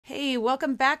Hey,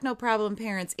 welcome back, No Problem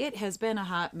Parents. It has been a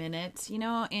hot minute.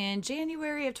 In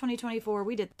January of 2024,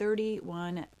 we did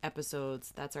 31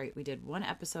 episodes. That's right, we did one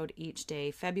episode each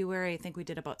day. February, I think we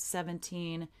did about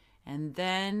 17. And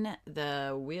then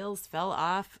the wheels fell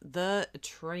off the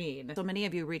train. So many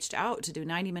of you reached out to do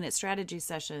 90-minute strategy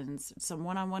sessions, some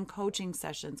one-on-one coaching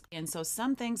sessions. And so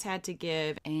some things had to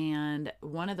give. And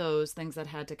one of those things that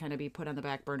had to kind of be put on the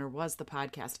back burner was the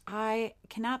podcast. I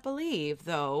cannot believe,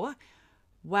 though,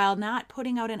 while not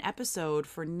putting out an episode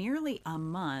for nearly a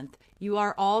month, you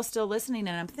are all still listening.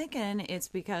 And I'm thinking it's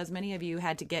because many of you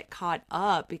had to get caught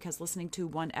up because listening to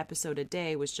one episode a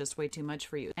day was just way too much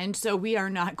for you. And so we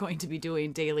are not going to be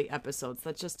doing daily episodes.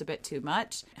 That's just a bit too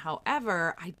much.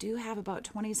 However, I do have about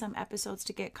 20 some episodes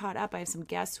to get caught up. I have some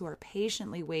guests who are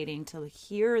patiently waiting to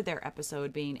hear their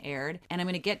episode being aired. And I'm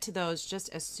going to get to those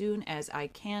just as soon as I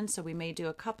can. So we may do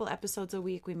a couple episodes a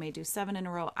week. We may do 7 in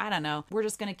a row. I don't know. We're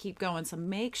just going to keep going. So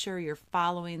make sure you're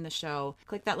following the show.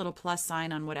 Click that little plus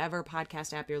sign on whatever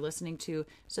podcast app you're listening to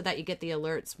so that you get the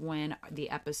alerts when the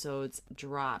episodes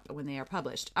drop, when they are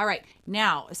published. All right.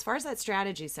 Now, as far as that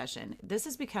strategy session, this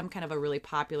has become kind of a really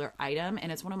popular item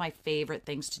and it's one of my favorite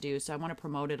things to do. So I want to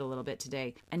promote it a little bit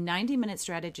today. A 90-minute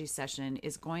strategy session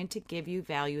is going to give you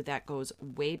value that goes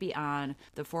way beyond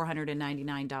the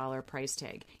 $499 price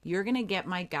tag. You're going to get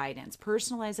my guidance,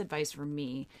 personalized advice from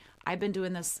me. I've been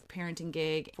doing this parenting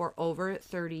gig for over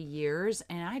 30 years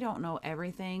and I don't know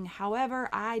everything. However,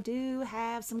 I do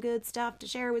have some good stuff to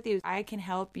share with you. I can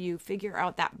help you figure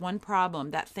out that one problem,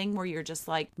 that thing where you're just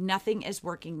like, nothing is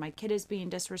working. My kid is being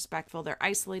disrespectful. They're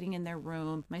isolating in their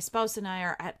room. My spouse and I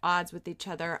are at odds with each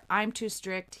other. I'm too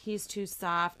strict. He's too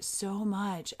soft. So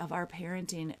much of our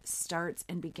parenting starts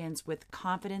and begins with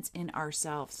confidence in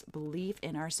ourselves, belief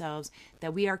in ourselves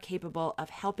that we are capable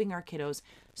of helping our kiddos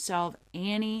solve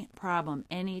any problem,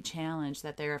 any challenge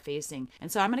that they are facing. And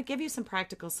so I'm going to give you some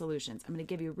practical solutions. I'm going to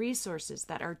give you resources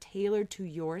that are tailored to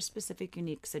your specific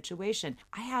unique situation.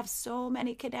 I have so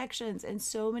many connections and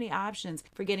so many options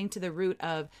for getting to the root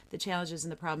of the challenges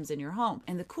and the problems in your home.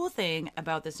 And the cool thing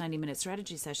about this 90-minute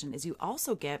strategy session is you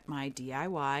also get my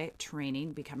DIY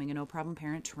training, Becoming a No Problem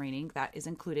Parent training. That is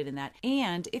included in that.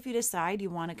 And if you decide you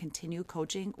want to continue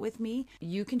coaching with me,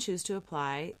 you can choose to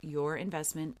apply your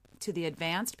investment to the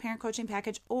advanced parent coaching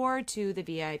package or to the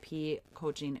VIP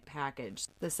coaching package.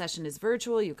 The session is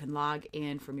virtual. You can log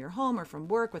in from your home or from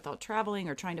work without traveling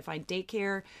or trying to find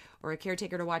daycare or a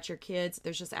caretaker to watch your kids.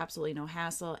 There's just absolutely no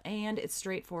hassle, and it's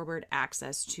straightforward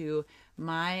access to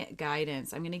my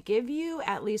guidance. I'm going to give you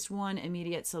at least one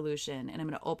immediate solution, and I'm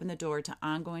going to open the door to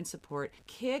ongoing support.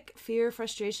 Kick fear,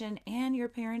 frustration, and your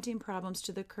parenting problems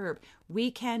to the curb.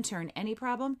 We can turn any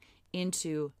problem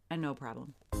into a no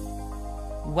problem.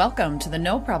 Welcome to the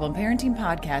No Problem Parenting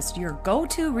Podcast, your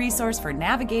go-to resource for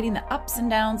navigating the ups and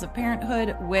downs of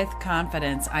parenthood with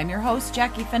confidence. I'm your host,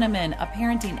 Jackie Finneman, a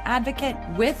parenting advocate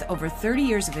with over 30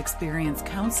 years of experience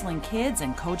counseling kids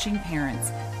and coaching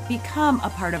parents. Become a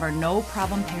part of our No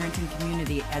Problem Parenting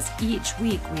community as each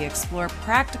week we explore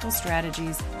practical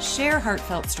strategies, share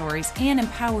heartfelt stories, and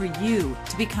empower you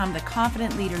to become the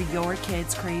confident leader your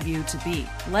kids crave you to be.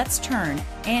 Let's turn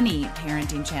any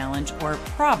parenting challenge or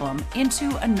problem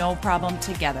into a no problem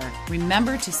together.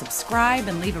 Remember to subscribe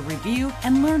and leave a review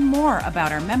and learn more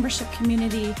about our membership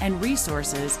community and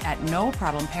resources at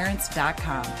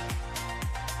noproblemparents.com.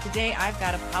 Today, I've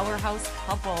got a powerhouse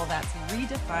couple that's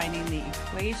redefining the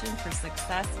equation for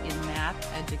success in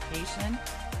math education.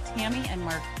 Tammy and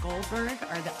Marc Goldberg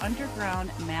are the underground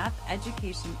math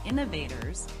education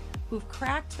innovators who've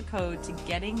cracked the code to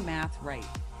getting math right.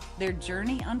 Their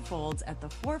journey unfolds at the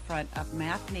forefront of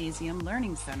Mathnasium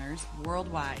Learning Centers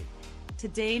worldwide.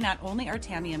 Today, not only are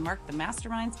Tammy and Marc the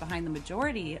masterminds behind the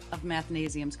majority of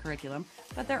Mathnasium's curriculum,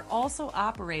 but they're also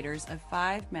operators of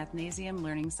 5 Mathnasium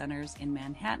Learning Centers in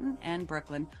Manhattan and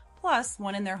Brooklyn, plus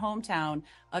one in their hometown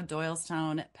of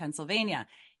Doylestown, Pennsylvania.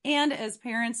 And as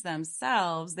parents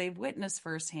themselves, they've witnessed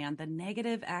firsthand the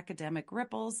negative academic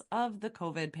ripples of the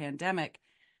COVID pandemic.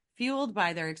 Fueled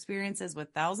by their experiences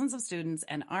with thousands of students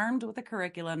and armed with a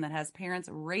curriculum that has parents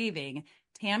raving,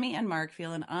 Tammy and Marc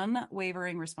feel an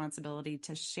unwavering responsibility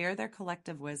to share their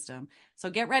collective wisdom. So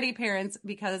get ready, parents,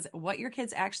 because what your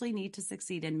kids actually need to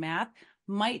succeed in math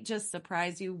might just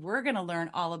surprise you. We're going to learn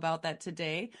all about that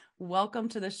today. Welcome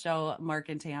to the show, Marc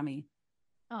and Tammy.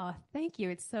 Oh, thank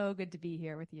you. It's so good to be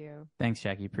here with you. Thanks,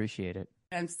 Jackie. Appreciate it.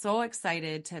 I'm so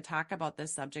excited to talk about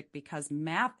this subject because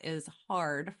math is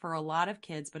hard for a lot of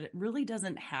kids, but it really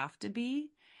doesn't have to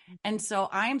be. And so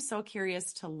I'm so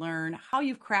curious to learn how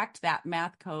you've cracked that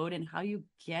math code and how you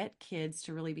get kids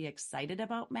to really be excited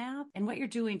about math and what you're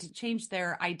doing to change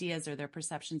their ideas or their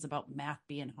perceptions about math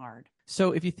being hard.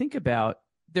 So if you think about,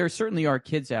 there certainly are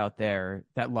kids out there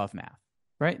that love math,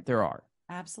 right? There are.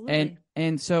 Absolutely.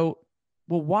 And so,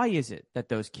 well, why is it that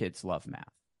those kids love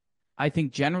math? I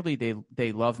think generally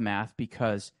they love math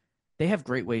because they have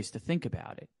great ways to think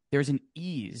about it. There's an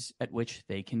ease at which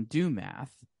they can do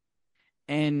math.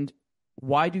 And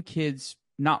why do kids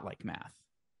not like math?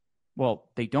 Well,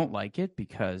 they don't like it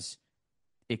because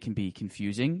it can be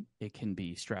confusing, it can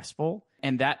be stressful,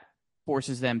 and that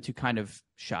forces them to kind of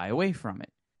shy away from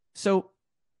it. So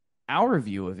our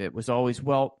view of it was always,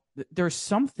 well, there's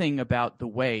something about the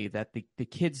way that the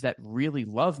kids that really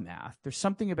love math, there's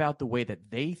something about the way that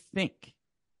they think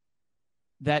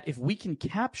that if we can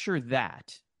capture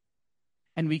that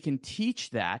and we can teach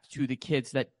that to the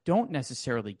kids that don't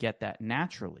necessarily get that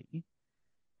naturally,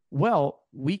 well,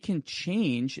 we can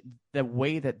change the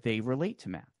way that they relate to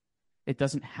math. It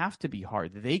doesn't have to be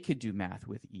hard. They could do math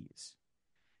with ease.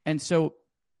 And so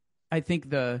I think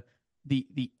the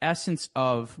essence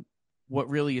of what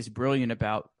really is brilliant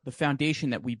about the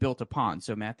foundation that we built upon.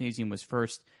 So Mathnasium was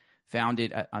first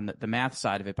founded on the math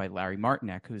side of it by Larry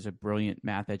Martinek, who's a brilliant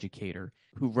math educator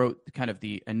who wrote kind of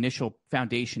the initial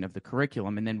foundation of the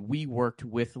curriculum. And then we worked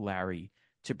with Larry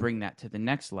to bring that to the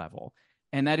next level.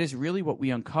 And that is really what we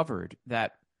uncovered,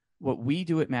 that what we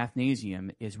do at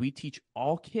Mathnasium is we teach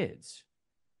all kids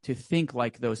to think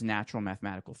like those natural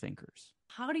mathematical thinkers.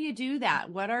 How do you do that?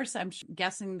 I'm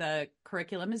guessing the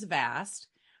curriculum is vast.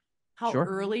 How Sure.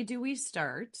 early do we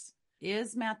start?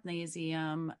 Is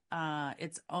Mathnasium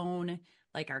its own,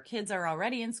 like our kids are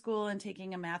already in school and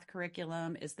taking a math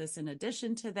curriculum? Is this in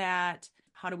addition to that?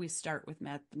 How do we start with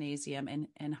Mathnasium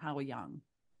and how young?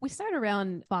 We start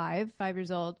around 5 years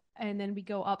old, and then we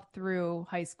go up through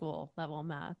high school level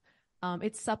math.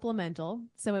 It's supplemental,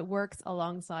 so it works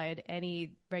alongside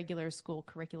any regular school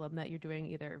curriculum that you're doing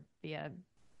either via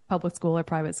public school or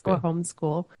private school or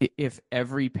homeschool. If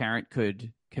every parent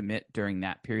could commit during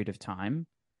that period of time,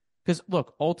 because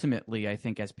look, ultimately, I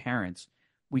think as parents,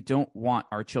 we don't want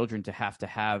our children to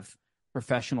have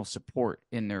professional support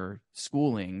in their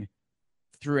schooling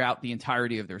throughout the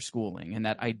entirety of their schooling. And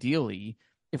that ideally,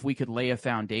 if we could lay a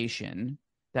foundation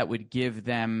that would give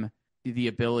them the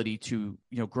ability to,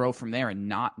 grow from there and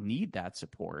not need that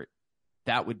support,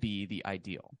 that would be the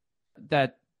ideal.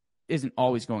 That isn't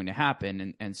always going to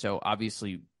happen. And so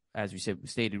obviously, as we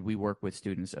stated, we work with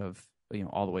students of,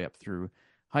 all the way up through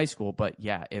high school. But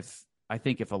yeah, if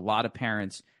a lot of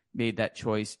parents made that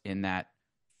choice in that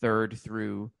 3rd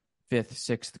through 5th,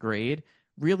 6th grade,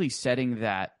 really setting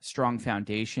that strong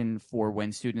foundation for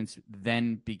when students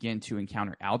then begin to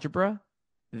encounter algebra,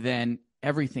 then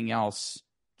everything else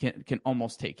can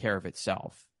almost take care of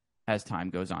itself as time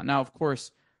goes on. Now, of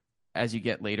course, as you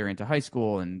get later into high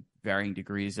school and varying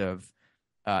degrees of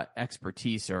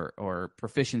expertise or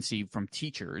proficiency from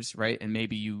teachers, right? And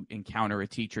maybe you encounter a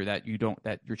teacher that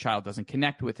your child doesn't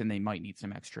connect with, and they might need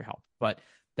some extra help. But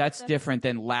that's different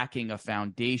than lacking a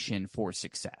foundation for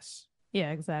success.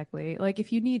 Yeah, exactly. Like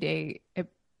if you need a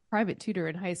private tutor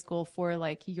in high school for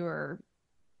like your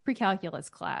pre-calculus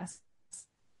class,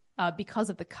 because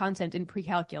of the content in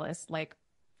pre-calculus, like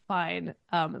fine.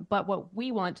 But what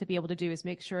we want to be able to do is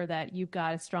make sure that you've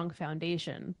got a strong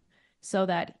foundation so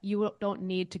that you don't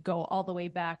need to go all the way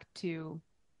back to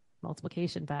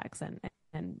multiplication facts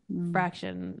and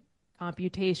fraction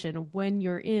computation when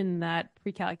you're in that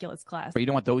pre-calculus class. You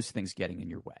don't want those things getting in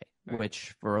your way, right.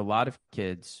 Which for a lot of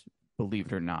kids, believe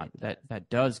it or not, that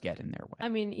does get in their way. I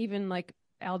mean, even like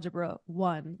Algebra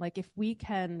 1, like if we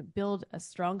can build a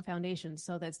strong foundation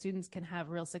so that students can have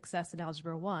real success in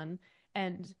Algebra 1,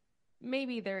 and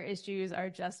maybe their issues are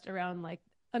just around like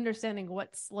understanding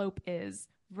what slope is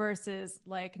versus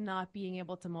like not being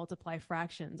able to multiply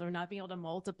fractions or not being able to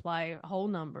multiply whole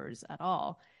numbers at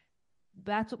all.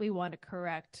 That's what we want to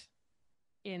correct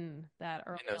in that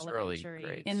those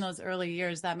early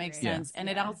years. That makes sense. And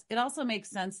it also makes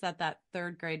sense that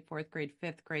 3rd grade, 4th grade,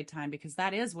 5th grade time, because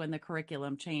that is when the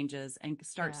curriculum changes and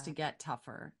starts to get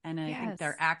tougher. And I think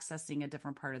they're accessing a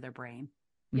different part of their brain.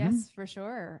 Yes, for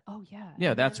sure. Oh yeah.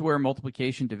 Yeah, that's where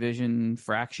multiplication, division,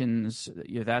 fractions,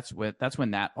 that's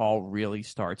when that all really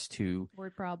starts to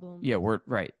word problem. Yeah, where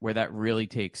that really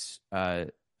takes a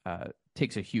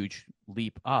huge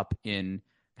leap up in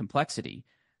complexity.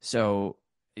 So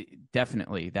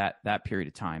definitely that period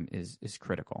of time is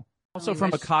critical. Also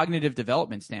from a cognitive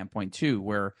development standpoint too,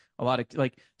 where a lot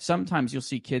of sometimes you'll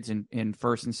see kids in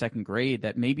 1st and 2nd grade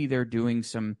that maybe they're doing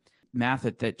some math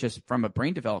that just from a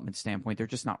brain development standpoint, they're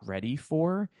just not ready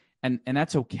for. And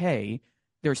that's okay.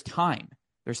 There's time.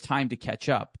 There's time to catch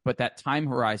up. But that time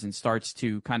horizon starts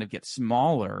to kind of get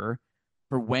smaller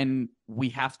for when we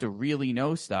have to really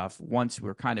know stuff once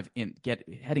we're kind of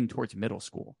heading towards middle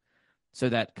school. So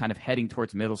that kind of heading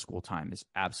towards middle school time is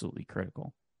absolutely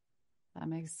critical. That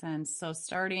makes sense. So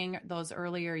starting those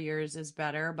earlier years is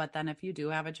better. But then if you do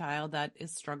have a child that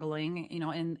is struggling,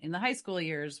 in the high school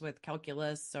years with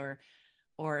calculus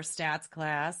or stats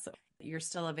class, you're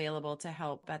still available to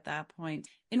help at that point.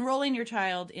 Enrolling your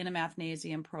child in a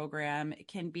Mathnasium program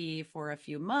can be for a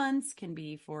few months, can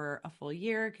be for a full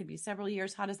year, could be several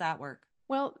years. How does that work?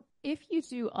 Well, if you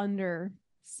do under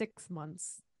 6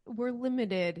 months, we're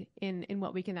limited in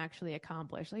what we can actually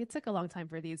accomplish. Like, it took a long time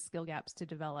for these skill gaps to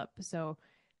develop. So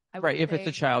if it's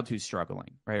a child who's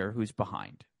struggling, right, or who's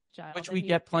behind, which we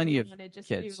get plenty of just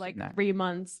kids. Do like 3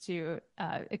 months to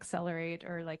accelerate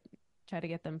or like try to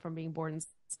get them from being bored in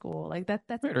school, like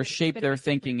that's right, or shape their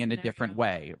thinking in a different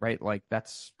way, right? Like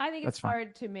I think it's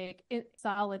hard to make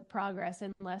solid progress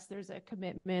unless there's a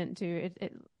commitment to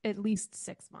it at least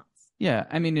 6 months. Yeah,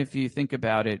 I mean, if you think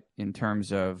about it in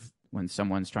terms of when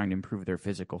someone's trying to improve their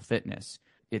physical fitness,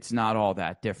 it's not all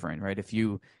that different, right? If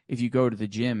you go to the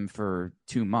gym for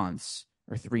 2 months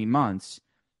or 3 months,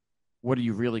 what are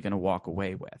you really going to walk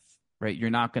away with, right? You're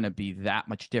not going to be that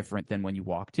much different than when you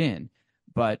walked in.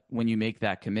 But when you make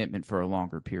that commitment for a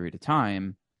longer period of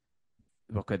time,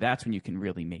 okay, that's when you can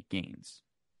really make gains.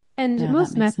 And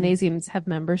most Mathnasiums have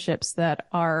memberships that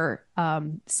are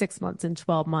 6 months and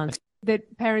 12 months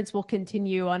that parents will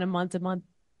continue on a month-to-month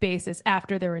basis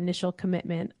after their initial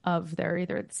commitment of their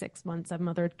either 6 months,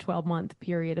 another 12-month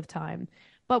period of time.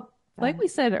 But like we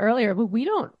said earlier, we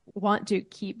don't want to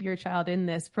keep your child in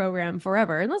this program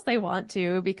forever unless they want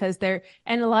to, because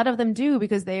and a lot of them do,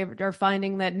 because they are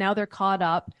finding that now they're caught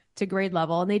up to grade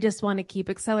level and they just want to keep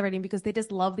accelerating because they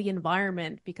just love the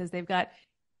environment, because they've got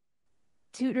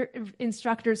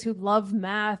instructors who love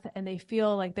math and they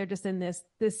feel like they're just in this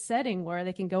setting where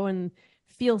they can go and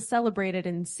feel celebrated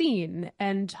and seen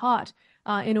and taught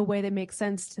in a way that makes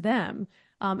sense to them.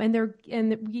 And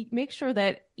we make sure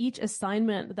that each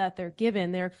assignment that they're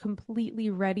given, they're completely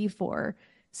ready for.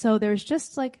 So they're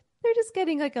just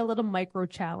getting like a little micro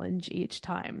challenge each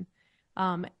time.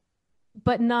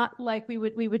 But not like we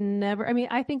would never. I mean,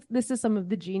 I think this is some of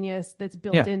the genius that's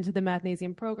built into the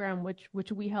Mathnasium program,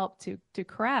 which we help to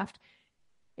craft,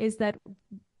 is that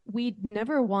we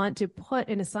never want to put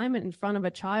an assignment in front of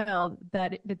a child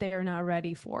that they are not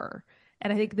ready for.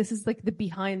 And I think this is like the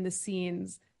behind the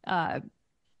scenes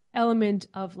element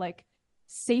of like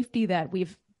safety that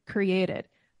we've created.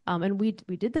 And we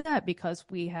did that because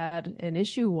we had an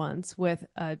issue once with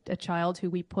a child who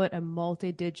we put a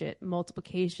multi-digit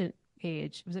multiplication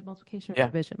page. Was it multiplication or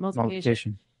division?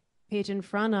 Multiplication page in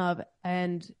front of,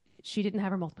 and she didn't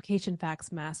have her multiplication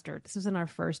facts mastered. This was in our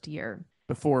first year.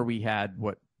 Before we had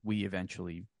what we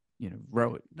eventually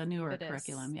wrote, the newer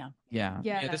curriculum. Yeah.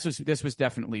 This was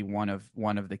definitely one of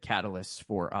the catalysts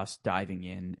for us diving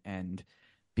in and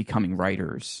becoming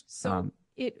writers. So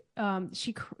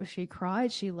she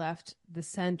cried. She left the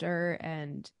center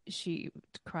and she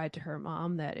cried to her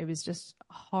mom that it was just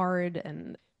hard,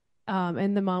 and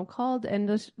the mom called and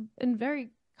very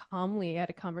calmly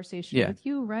had a conversation with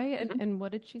you, right? And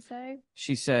what did she say?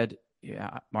 She said,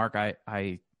 "Yeah, Marc,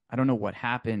 I don't know what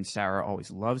happened. Sarah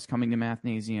always loves coming to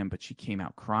Mathnasium, but she came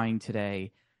out crying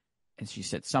today, and she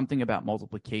said something about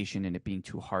multiplication and it being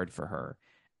too hard for her.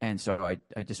 And so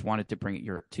I just wanted to bring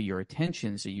it to your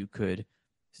attention so you could,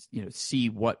 see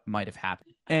what might have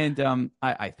happened." And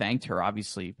I thanked her,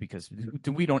 obviously, because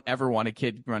we don't ever want a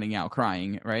kid running out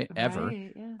crying, right? Ever.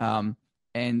 Right, yeah.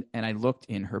 And I looked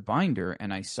in her binder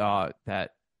and I saw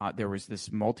that there was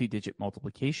this multi-digit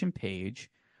multiplication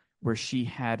page where she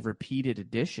had repeated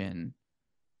addition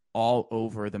all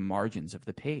over the margins of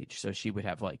the page. So she would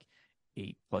have like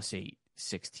 8 plus 8,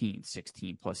 16,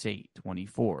 16 plus 8,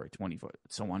 24, 24,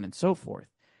 so on and so forth.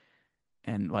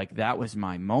 And like, that was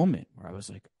my moment where I was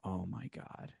like, oh my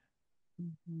God,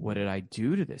 what did I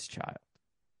do to this child?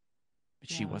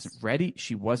 She wasn't ready.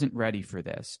 She wasn't ready for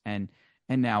this. And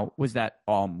now, was that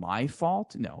all my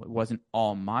fault? No, it wasn't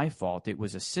all my fault. It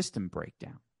was a system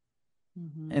breakdown.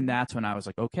 Mm-hmm. And that's when I was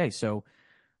like, okay, so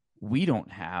we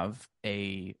don't have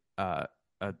a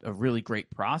really great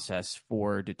process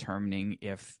for determining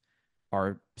if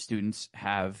our students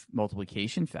have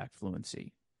multiplication fact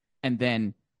fluency. And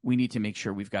then we need to make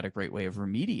sure we've got a great way of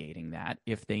remediating that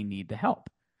if they need the help.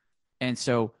 And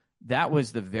so that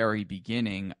was the very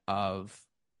beginning of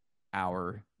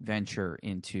our venture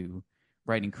into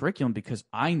writing curriculum, because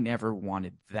I never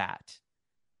wanted that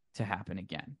to happen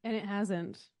again. And it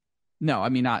hasn't. No, I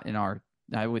mean, not in our,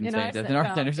 I wouldn't say it does in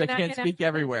our centers. I can't speak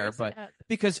everywhere, but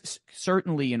because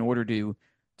certainly in order to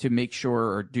make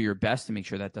sure or do your best to make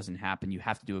sure that doesn't happen, you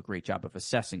have to do a great job of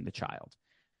assessing the child.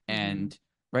 And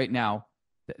right now,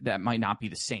 that might not be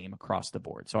the same across the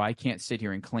board. So I can't sit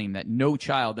here and claim that no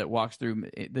child that walks through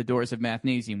the doors of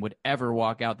Mathnasium would ever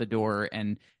walk out the door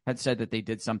and had said that they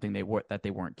did something that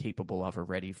they weren't capable of or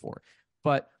ready for.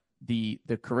 But the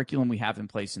curriculum we have in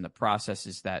place and the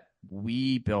processes that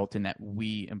we built and that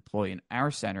we employ in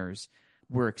our centers,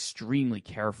 we're extremely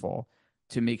careful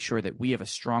to make sure that we have a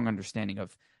strong understanding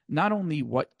of not only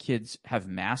what kids have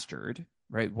mastered,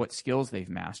 right, what skills they've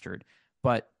mastered,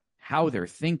 but how they're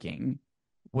thinking,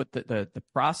 what the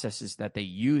processes that they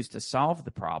use to solve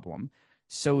the problem,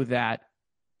 so that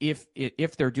if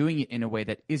they're doing it in a way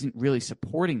that isn't really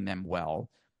supporting them well,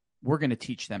 we're going to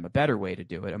teach them a better way to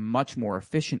do it, a much more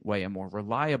efficient way, a more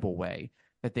reliable way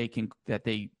that they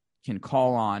can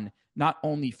call on, not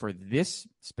only for this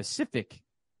specific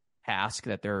task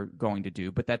that they're going to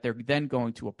do, but that they're then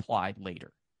going to apply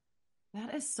later.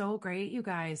 That is so great, you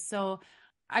guys. So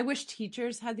I wish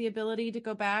teachers had the ability to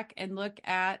go back and look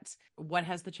at what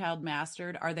has the child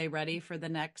mastered. Are they ready for the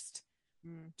next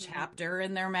chapter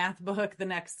in their math book? The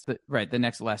next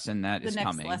lesson that is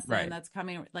coming. That's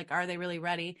coming. Like, are they really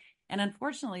ready? And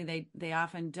unfortunately, they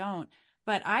often don't.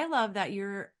 But I love that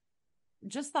you're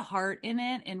just the heart in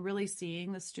it and really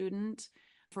seeing the student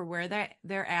for where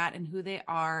they're at and who they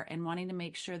are and wanting to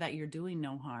make sure that you're doing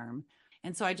no harm.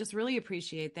 And so I just really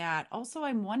appreciate that. Also,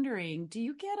 I'm wondering, do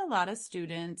you get a lot of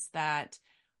students that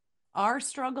are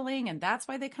struggling and that's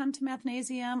why they come to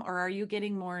Mathnasium? Or are you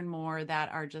getting more and more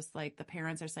that are just like the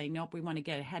parents are saying, nope, we want to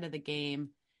get ahead of the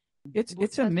game?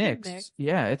 It's a mix.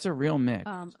 Yeah, it's a real mix.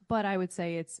 But I would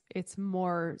say it's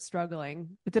more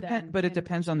struggling. It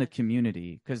depends on the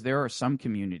community, because there are some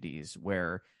communities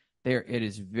where it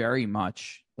is very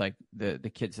much like the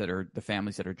kids that are the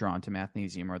families that are drawn to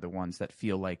Mathnasium are the ones that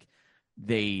feel like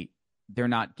they're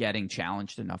not getting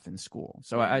challenged enough in school.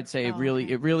 So I'd say it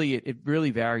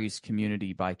really varies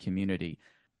community by community.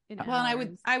 Well,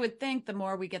 and I would think the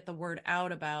more we get the word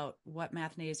out about what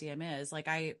Mathnasium is, like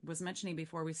I was mentioning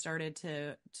before we started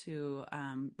to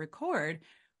record,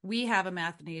 we have a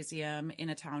Mathnasium in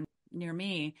a town near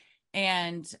me,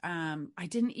 and I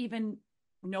didn't even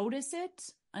notice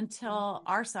it until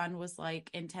our son was like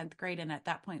in 10th grade, and at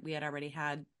that point we had already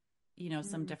had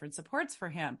some different supports for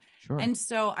him. Sure. And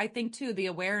so I think too, the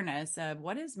awareness of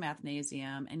what is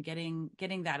Mathnasium and getting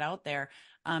that out there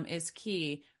is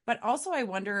key. But also I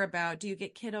wonder about, do you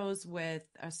get kiddos with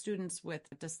students with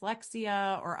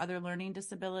dyslexia or other learning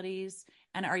disabilities?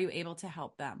 And are you able to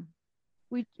help them?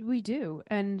 We do.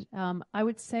 And I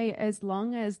would say as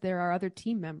long as there are other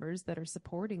team members that are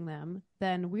supporting them,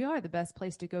 then we are the best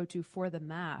place to go to for the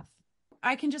math.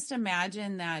 I can just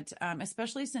imagine that,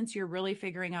 especially since you're really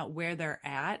figuring out where they're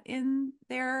at in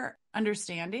their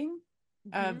understanding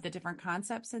of the different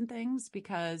concepts and things,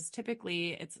 because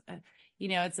typically it's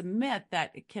a myth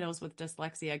that kiddos with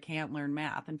dyslexia can't learn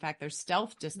math. In fact, there's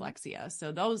stealth dyslexia.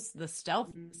 So the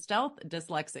stealth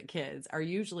dyslexic kids are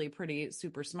usually pretty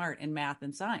super smart in math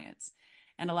and science.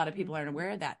 And a lot of people aren't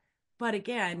aware of that. But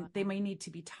again, they may need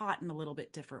to be taught in a little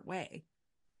bit different way.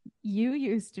 You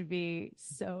used to be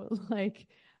so like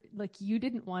you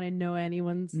didn't want to know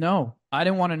anyone's. No, I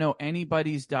didn't want to know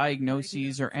anybody's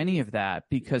diagnoses or any of that,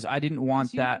 because I didn't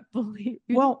want that.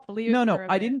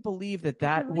 I didn't believe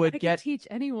that would teach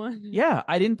anyone. Yeah,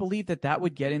 I didn't believe that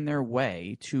would get in their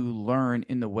way to learn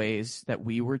in the ways that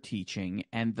we were teaching,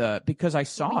 because I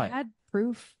saw it.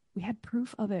 We had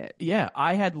proof of it. Yeah,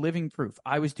 I had living proof.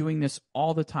 I was doing this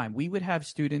all the time. We would have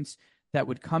students that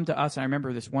would come to us. And I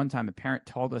remember this one time a parent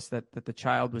told us that the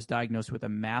child was diagnosed with a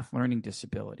math learning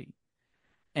disability.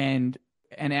 And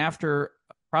after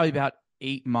probably about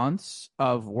 8 months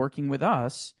of working with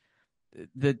us,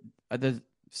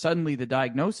 suddenly the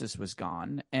diagnosis was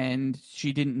gone, and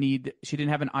she didn't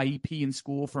have an IEP in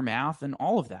school for math and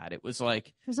all of that. It was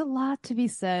like, there's a lot to be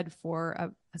said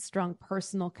for a strong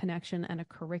personal connection and a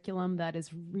curriculum that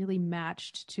is really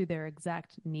matched to their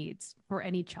exact needs for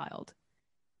any child.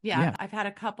 Yeah, I've had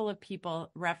a couple of people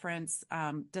reference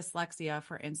dyslexia,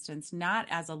 for instance, not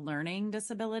as a learning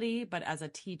disability, but as a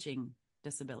teaching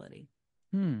disability.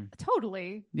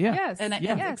 Totally. Yeah. Yes. And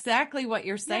that's exactly what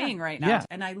you're saying right now. Yeah.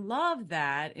 And I love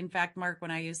that. In fact, Marc,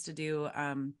 when I used to do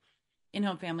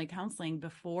in-home family counseling,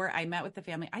 before I met with the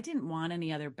family, I didn't want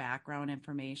any other background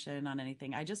information on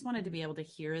anything. I just wanted to be able to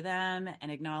hear them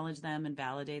and acknowledge them and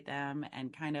validate them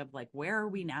and kind of like, where are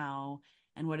we now?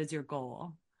 And what is your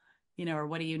goal? or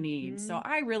what do you need? So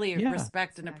I really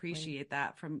respect and appreciate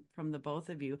that from the both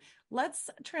of you. Let's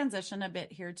transition a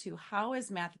bit here to how is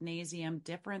Mathnasium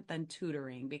different than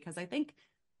tutoring? Because I think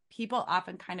people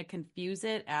often kind of confuse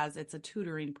it as it's a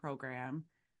tutoring program,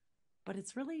 but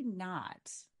it's really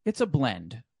not. It's a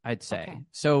blend, I'd say. Okay.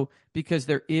 So because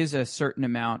there is a certain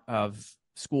amount of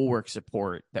schoolwork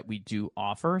support that we do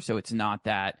offer, so it's not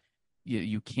that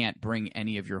you can't bring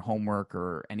any of your homework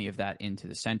or any of that into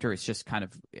the center. It's just kind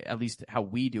of, at least how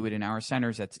we do it in our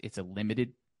centers, it's a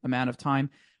limited amount of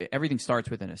time. Everything starts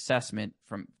with an assessment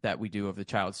that we do of the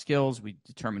child's skills. We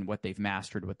determine what they've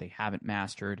mastered, what they haven't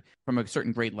mastered from a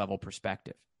certain grade level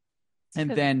perspective. And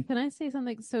then, can I say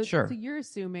something? So, sure. So you're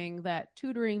assuming that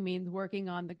tutoring means working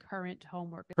on the current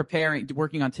homework,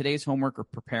 working on today's homework or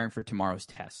preparing for tomorrow's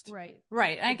test.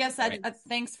 Right. I guess that.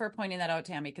 Thanks for pointing that out,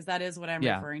 Tammy, because that is what I'm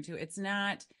referring to. It's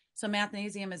not, so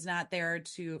Mathnasium is not there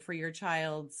for your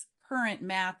child's current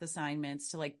math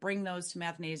assignments to like bring those to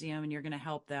Mathnasium and you're going to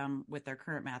help them with their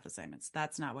current math assignments.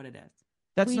 That's not what it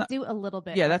is. We do a little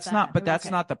bit. Yeah, that's not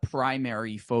the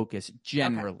primary focus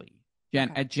generally.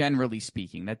 Okay. Generally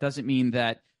speaking, that doesn't mean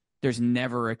that there's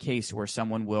never a case where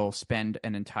someone will spend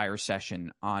an entire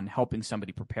session on helping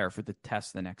somebody prepare for the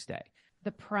test the next day.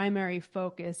 The primary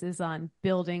focus is on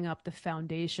building up the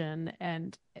foundation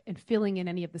and filling in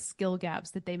any of the skill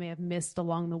gaps that they may have missed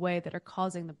along the way that are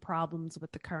causing the problems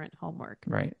with the current homework.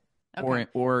 Right. Okay.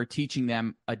 Or teaching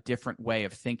them a different way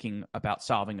of thinking about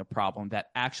solving a problem that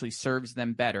actually serves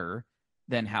them better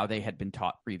than how they had been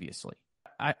taught previously.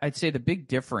 I'd say the big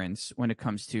difference when it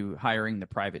comes to hiring the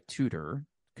private tutor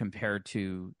compared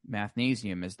to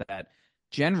Mathnasium is that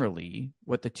generally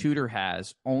what the tutor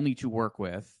has only to work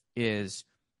with is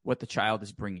what the child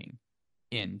is bringing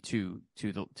into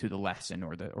the lesson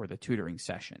or the tutoring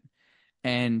session.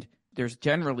 And there's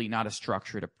generally not a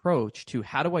structured approach to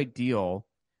how do I deal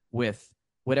with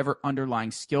whatever underlying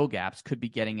skill gaps could be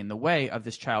getting in the way of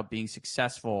this child being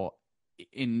successful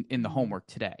in the homework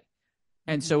today.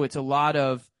 And so it's a lot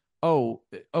of,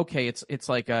 it's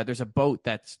like there's a boat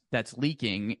that's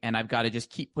leaking and I've got to just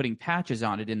keep putting patches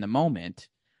on it in the moment.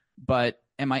 But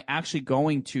am I actually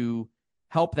going to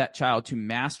help that child to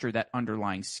master that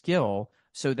underlying skill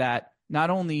so that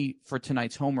not only for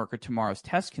tonight's homework or tomorrow's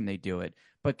test can they do it,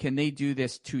 but can they do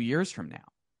this 2 years from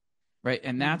now? Right.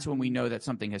 And that's when we know that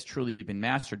something has truly been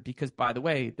mastered, because, by the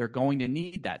way, they're going to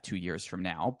need that 2 years from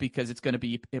now because it's going to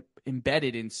be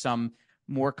embedded in some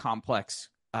more complex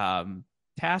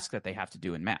task that they have to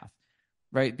do in math,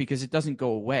 right? Because it doesn't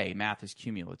go away. Math is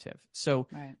cumulative. So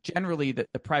generally the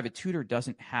private tutor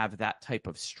doesn't have that type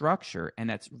of structure. And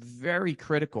that's very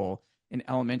critical in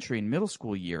elementary and middle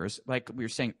school years. Like we were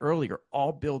saying earlier,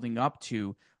 all building up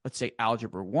to, let's say,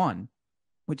 Algebra 1,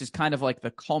 which is kind of like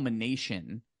the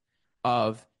culmination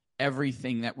of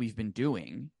everything that we've been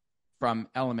doing from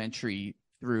elementary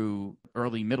through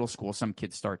early middle school. Some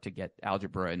kids start to get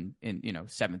algebra in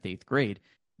 7th, 8th grade.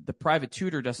 The private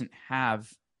tutor doesn't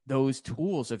have those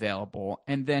tools available.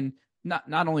 And then not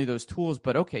only those tools,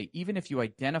 but even if you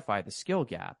identify the skill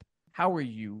gap, how are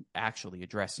you actually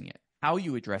addressing it? How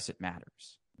you address it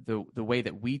matters. The way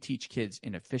that we teach kids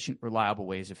in efficient, reliable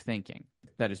ways of thinking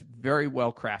that is very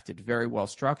well crafted, very well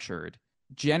structured.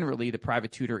 Generally, the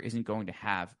private tutor isn't going to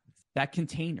have that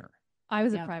container. I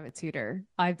was a private tutor.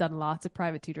 I've done lots of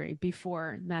private tutoring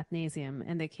before Mathnasium,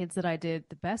 and the kids that I did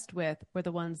the best with were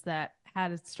the ones that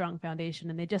had a strong foundation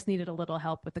and they just needed a little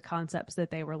help with the concepts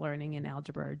that they were learning in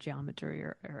algebra or geometry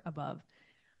or above.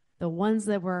 The ones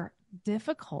that were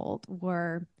difficult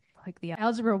were like the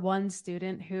Algebra 1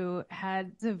 student who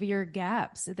had severe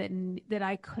gaps that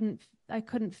I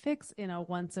couldn't fix in a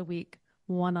once a week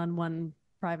one-on-one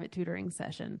private tutoring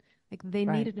session. Like they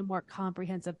needed a more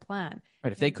comprehensive plan.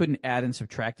 Right. If they couldn't add and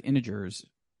subtract integers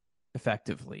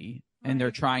effectively and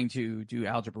they're trying to do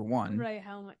Algebra 1. Right.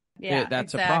 How much? Yeah,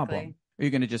 that's a problem. Are you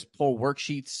going to just pull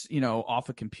worksheets, off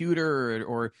a computer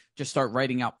or just start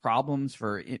writing out problems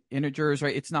for integers,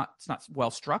 right? It's not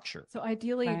well structured. So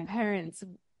ideally, parents,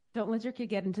 don't let your kid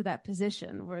get into that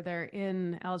position where they're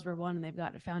in Algebra 1 and they've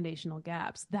got foundational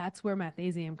gaps. That's where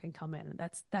Mathnasium can come in. And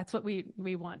that's what we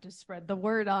want to spread the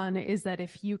word on, is that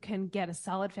if you can get a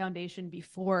solid foundation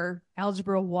before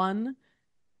Algebra 1,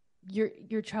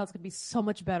 your child's going to be so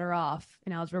much better off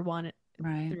in Algebra 1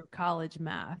 through college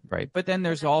math. Right. But then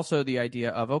there's also the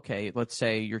idea of, let's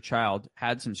say your child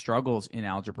had some struggles in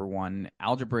Algebra 1.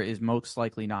 Algebra is most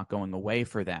likely not going away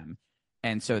for them.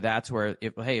 And so that's where,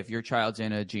 if your child's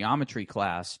in a geometry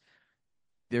class,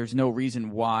 there's no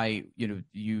reason why,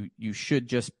 you should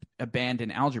just abandon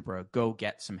algebra, go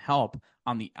get some help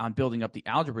on building up the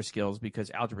algebra skills because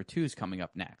Algebra 2 is coming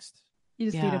up next.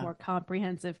 You just need a Yeah. more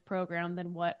comprehensive program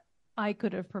than what I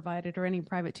could have provided or any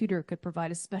private tutor could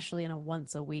provide, especially in a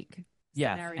once a week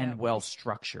scenario. And well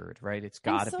structured, right? It's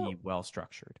And got to so- be well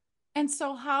structured. And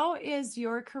so how is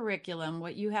your curriculum,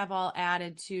 what you have all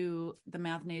added to the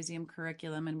Mathnasium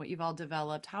curriculum and what you've all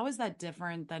developed, how is that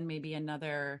different than maybe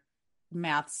another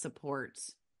math support?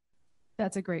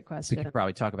 That's a great We question. could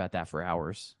probably talk about that for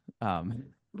hours. Well,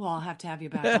 I'll have to have you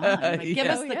back on. But give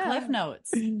Yeah. us the Cliff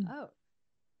Notes. Oh.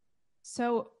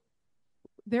 So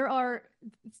there are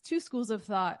two schools of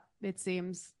thought, it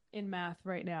seems, in math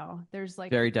right now. There's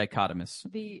like Very dichotomous.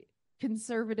 the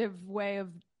conservative way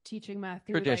of teaching math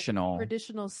through Traditional. like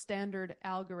traditional standard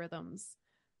algorithms.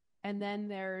 And then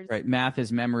there's Right. Math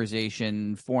is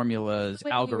memorization, formulas, the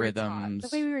way we were taught. algorithms.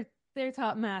 The way they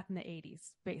taught math in the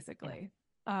 80s, basically.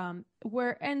 And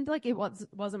like it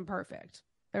wasn't perfect.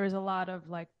 There was a lot of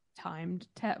like timed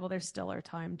well, there still are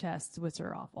timed tests, which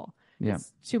are awful. Yeah.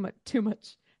 It's too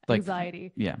much Like,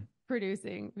 anxiety yeah.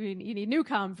 producing. I mean, you need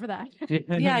Newcom for that.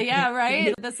 Yeah,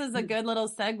 right. This is a good little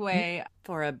segue.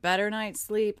 For a better night's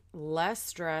sleep, less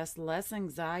stress, less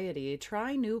anxiety,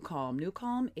 try NewCalm.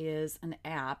 NewCalm is an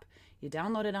app. You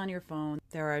download it on your phone.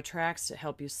 There are tracks to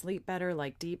help you sleep better,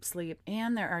 like deep sleep,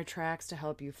 and there are tracks to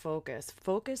help you focus.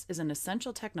 Focus is an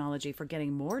essential technology for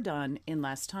getting more done in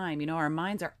less time. You know, our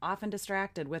minds are often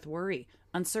distracted with worry,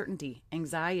 uncertainty,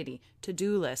 anxiety,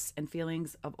 to-do lists, and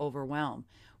feelings of overwhelm.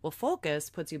 Well, Focus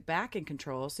puts you back in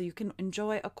control so you can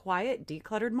enjoy a quiet,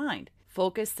 decluttered mind.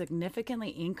 Focus significantly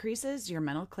increases your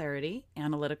mental clarity,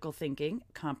 analytical thinking,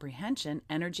 comprehension,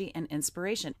 energy, and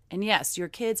inspiration. And yes, your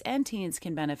kids and teens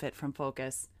can benefit from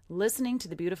Focus. Listening to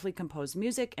the beautifully composed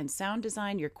music and sound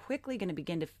design, you're quickly going to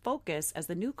begin to focus as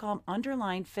the NewCalm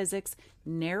underlying physics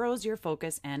narrows your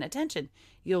focus and attention.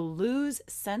 You'll lose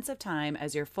sense of time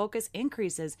as your focus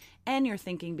increases and your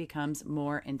thinking becomes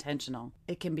more intentional.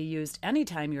 It can be used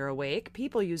anytime you're awake.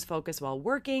 People use Focus while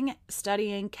working,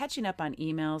 studying, catching up on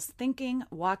emails, thinking,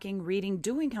 walking, reading,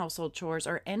 doing household chores,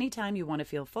 or anytime you want to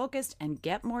feel focused and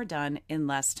get more done in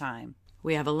less time.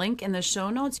 We have a link in the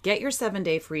show notes. Get your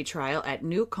 7-day free trial at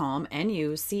NewCalm,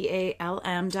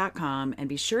 NUCALM.com, and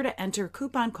be sure to enter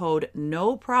coupon code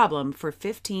NO PROBLEM for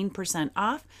 15%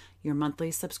 off your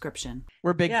monthly subscription.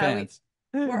 We're big Yeah, fans.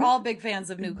 We're all big fans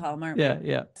of NewCalm, aren't we?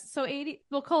 Yeah. So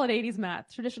we'll call it 80s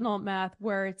math, traditional math,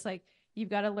 where it's like you've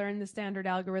got to learn the standard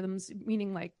algorithms,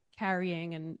 meaning like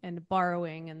carrying and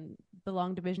borrowing and the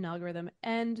long division algorithm.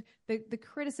 And the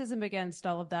criticism against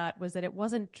all of that was that it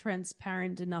wasn't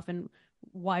transparent enough in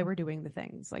why we're doing the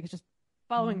things. Like it's just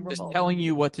following Just rules. telling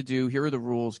you what to do. Here are the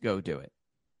rules. Go do it.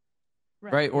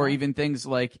 Right. Or even things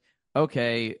like,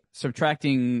 okay,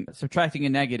 subtracting a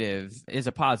negative is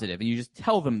a positive, and you just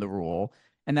tell them the rule,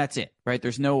 and that's it. Right.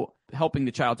 There's no helping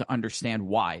the child to understand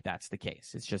why that's the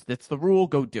case. It's just, that's the rule.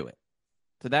 Go do it.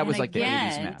 So that was like the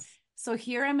 80s math. So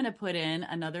here I'm going to put in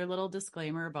another little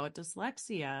disclaimer about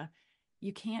dyslexia.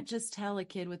 You can't just tell a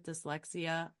kid with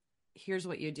dyslexia, here's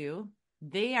what you do.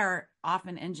 They are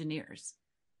often engineers.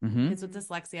 Mm-hmm. Kids with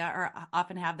dyslexia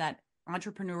often have that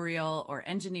entrepreneurial or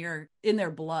engineer in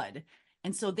their blood.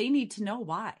 And so they need to know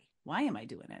why. Why am I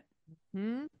doing it?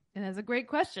 Mm-hmm. And that's a great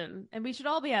question. And we should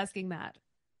all be asking that.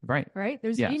 Right.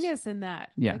 There's Yes. genius in that.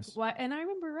 Yes. Like, why? And I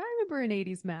remember in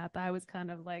 80s math, I was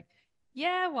kind of like,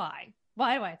 yeah, why?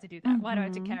 Why do I have to do that? Why do I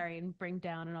have to carry and bring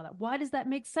down and all that? Why does that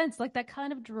make sense? Like that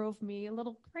kind of drove me a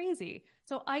little crazy.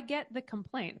 So I get the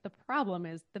complaint. The problem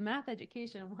is the math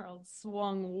education world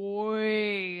swung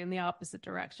way in the opposite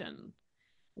direction,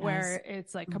 where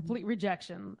it's like complete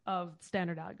rejection of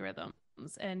standard algorithms.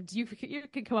 And you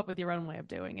can come up with your own way of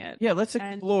doing it. Yeah, let's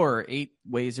explore 8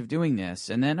 ways of doing this.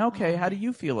 And then, okay, how do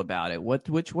you feel about it?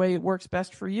 Which way works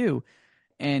best for you?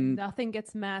 And nothing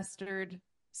gets mastered.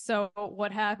 So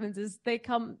what happens is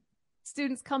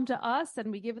students come to us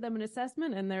and we give them an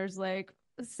assessment, and there's like,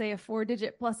 say, a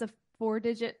 4-digit plus a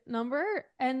 4-digit number,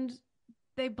 and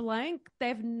they blank. They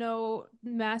have no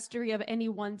mastery of any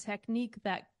one technique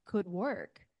that could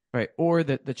work. Right. Or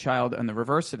the child, on the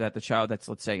reverse of that, the child that's,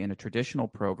 let's say, in a traditional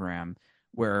program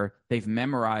where they've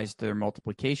memorized their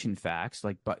multiplication facts,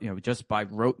 like, but just by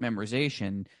rote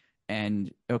memorization.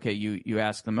 And okay, you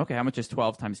ask them, okay, how much is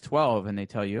 12 times 12? And they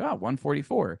tell you,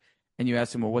 144. And you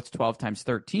ask them, well, what's 12 times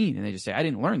 13? And they just say, I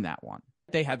didn't learn that one.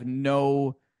 They have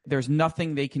there's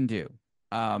nothing they can do.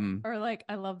 Or like,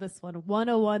 I love this one,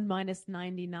 101 minus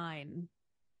 99.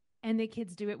 And the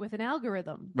kids do it with an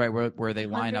algorithm. Right, where they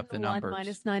line up the numbers. 1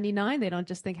 minus 99. They don't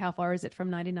just think, how far is it from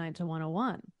 99 to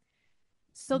 101?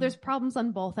 So there's problems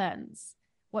on both ends.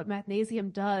 What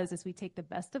Mathnasium does is we take the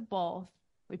best of both,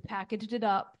 we packaged it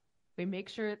up, We make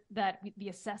sure that the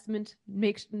assessment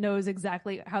knows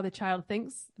exactly how the child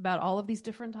thinks about all of these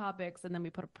different topics. And then we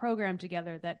put a program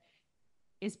together that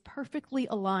is perfectly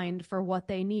aligned for what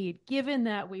they need. Given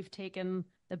that we've taken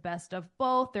the best of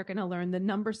both, they're going to learn the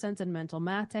number sense and mental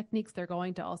math techniques. They're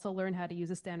going to also learn how to use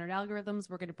the standard algorithms.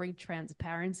 We're going to bring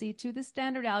transparency to the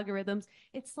standard algorithms.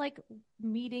 It's like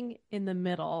meeting in the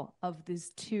middle of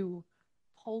these two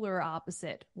polar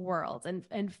opposite worlds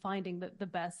and finding the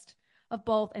best of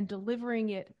both and delivering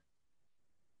it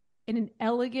in an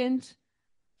elegant,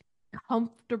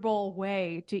 comfortable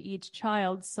way to each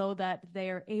child so that they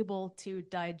are able to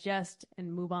digest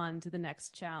and move on to the next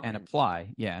challenge and apply.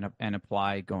 And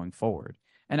apply going forward.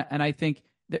 And I think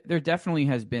there definitely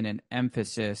has been an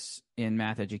emphasis in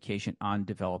math education on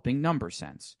developing number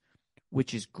sense,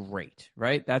 which is great,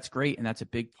 right? That's great, and that's a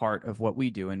big part of what we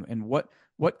do. And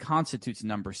what constitutes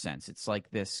number sense? It's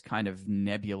like this kind of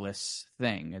nebulous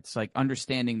thing. It's like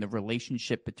understanding the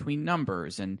relationship between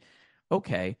numbers. And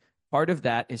okay, part of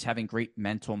that is having great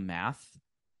mental math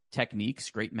techniques,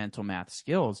 great mental math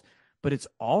skills, but it's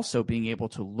also being able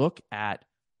to look at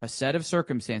a set of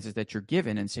circumstances that you're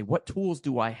given and say, what tools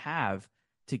do I have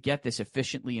to get this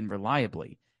efficiently and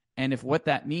reliably? And if what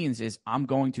that means is I'm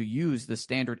going to use the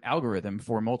standard algorithm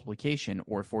for multiplication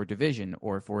or for division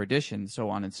or for addition, so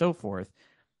on and so forth,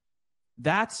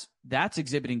 that's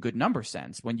exhibiting good number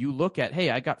sense. When you look at,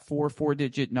 hey, I got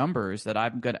four-digit numbers that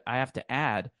I have to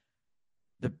add,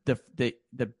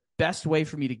 the best way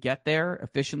for me to get there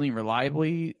efficiently and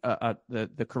reliably,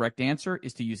 the correct answer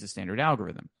is to use the standard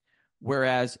algorithm.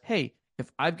 Whereas, hey,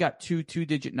 if I've got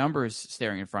two-digit numbers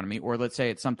staring in front of me, or let's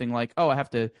say it's something like, oh, I have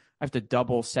to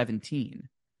double 17.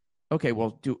 Okay,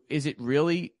 well, is it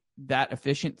really that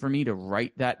efficient for me to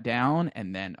write that down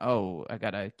and then, oh, I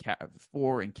got to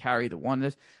 4 and carry the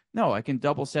 1? No, I can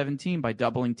double 17 by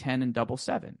doubling 10 and double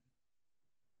 7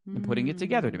 and putting it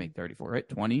together to make 34, right?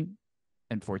 20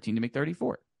 and 14 to make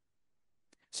 34.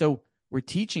 So we're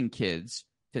teaching kids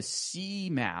to see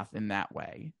math in that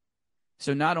way.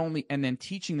 So not only, and then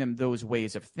teaching them those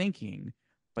ways of thinking,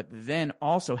 but then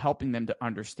also helping them to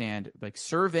understand, like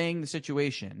surveying the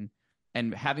situation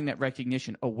and having that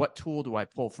recognition, oh, what tool do I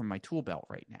pull from my tool belt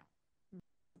right now?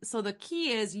 So the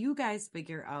key is you guys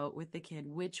figure out with the kid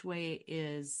which way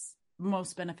is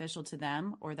most beneficial to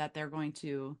them or that they're going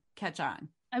to catch on.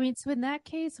 I mean, so in that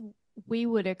case, we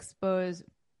would expose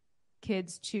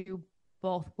kids to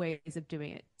both ways of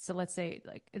doing it. So let's say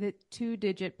like the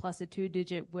 2-digit plus a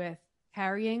 2-digit with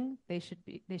carrying, they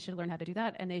should learn how to do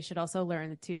that, and they should also learn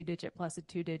the 2-digit plus a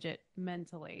 2-digit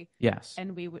mentally. Yes.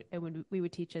 And we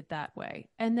would teach it that way,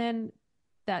 and then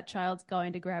that child's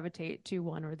going to gravitate to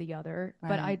one or the other. Right.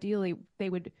 But ideally, they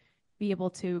would be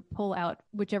able to pull out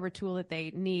whichever tool that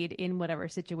they need in whatever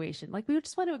situation. Like we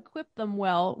just want to equip them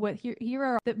well with here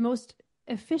are the most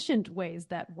efficient ways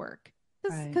that work.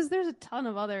 Because there's a ton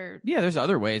of other there's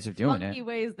other ways of doing it.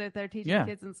 Ways that they're teaching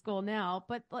kids in school now,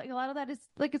 but like a lot of that is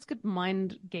like it's good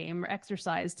mind game or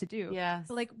exercise to do. Yeah.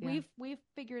 So like we've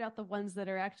figured out the ones that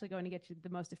are actually going to get you the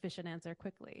most efficient answer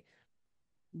quickly.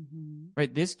 Mm-hmm.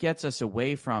 Right. This gets us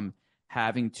away from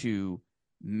having to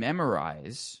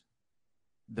memorize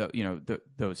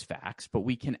those facts, but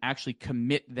we can actually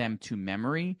commit them to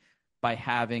memory by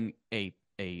having a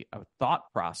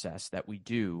thought process that we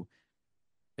do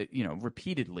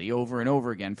repeatedly over and over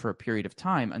again for a period of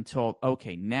time until,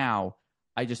 okay, now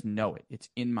I just know it. It's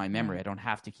in my memory. I don't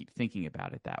have to keep thinking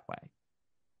about it that way.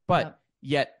 But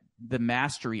yet the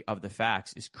mastery of the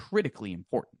facts is critically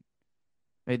important.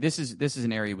 Right? This is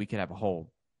an area we could have a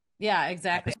whole. Yeah,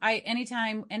 exactly.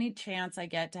 Any chance I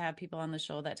get to have people on the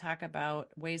show that talk about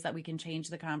ways that we can change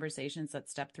the conversations,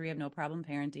 that's step 3 of no problem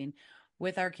parenting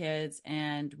with our kids.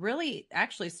 And really,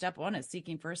 actually, step 1 is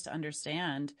seeking first to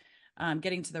understand,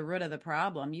 getting to the root of the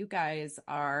problem. You guys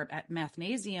are at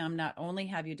Mathnasium. Not only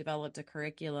have you developed a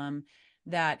curriculum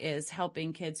that is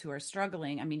helping kids who are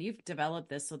struggling. I mean, you've developed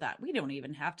this so that we don't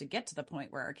even have to get to the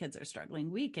point where our kids are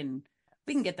struggling. We can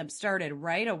get them started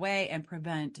right away and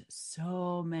prevent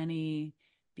so many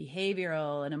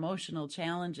behavioral and emotional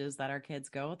challenges that our kids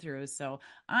go through. So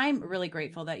I'm really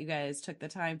grateful that you guys took the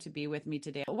time to be with me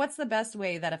today. What's the best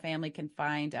way that a family can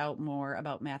find out more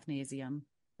about Mathnasium?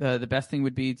 The best thing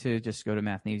would be to just go to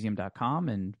mathnasium.com,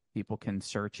 and people can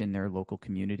search in their local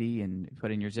community and put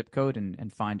in your zip code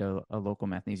and find a local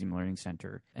Mathnasium Learning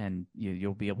Center. And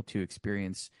you'll be able to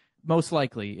experience, most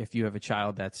likely, if you have a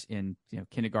child that's in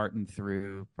kindergarten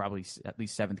through probably at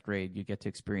least 7th grade, you get to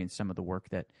experience some of the work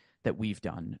that we've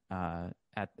done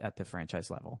at the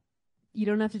franchise level. You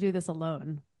don't have to do this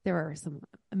alone. There are some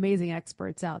amazing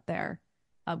experts out there.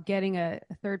 getting a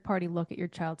third-party look at your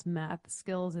child's math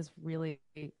skills is really,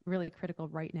 really critical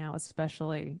right now,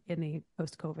 especially in the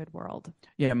post-COVID world.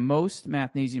 Yeah, most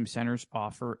Mathnasium centers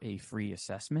offer a free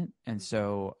assessment, and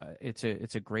so it's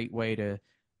a great way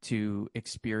to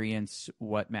experience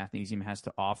what Mathnasium has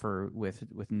to offer with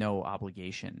no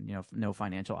obligation, no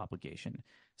financial obligation.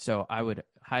 So I would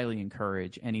highly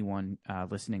encourage anyone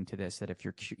listening to this that if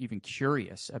you're even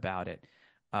curious about it,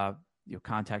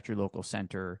 contact your local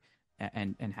center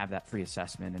and have that free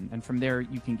assessment. And from there,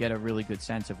 you can get a really good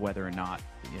sense of whether or not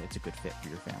it's a good fit for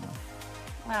your family.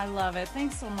 I love it.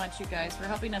 Thanks so much, you guys, for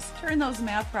helping us turn those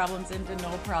math problems into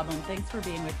no problem. Thanks for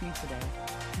being with me today.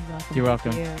 You're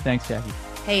welcome. Thanks, Jackie.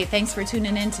 Hey, thanks for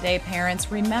tuning in today,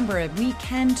 parents. Remember, we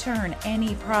can turn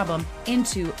any problem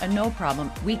into a no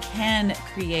problem. We can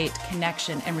create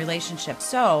connection and relationship.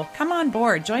 So come on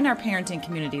board. Join our parenting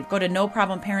community. Go to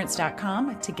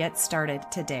noproblemparents.com to get started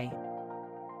today.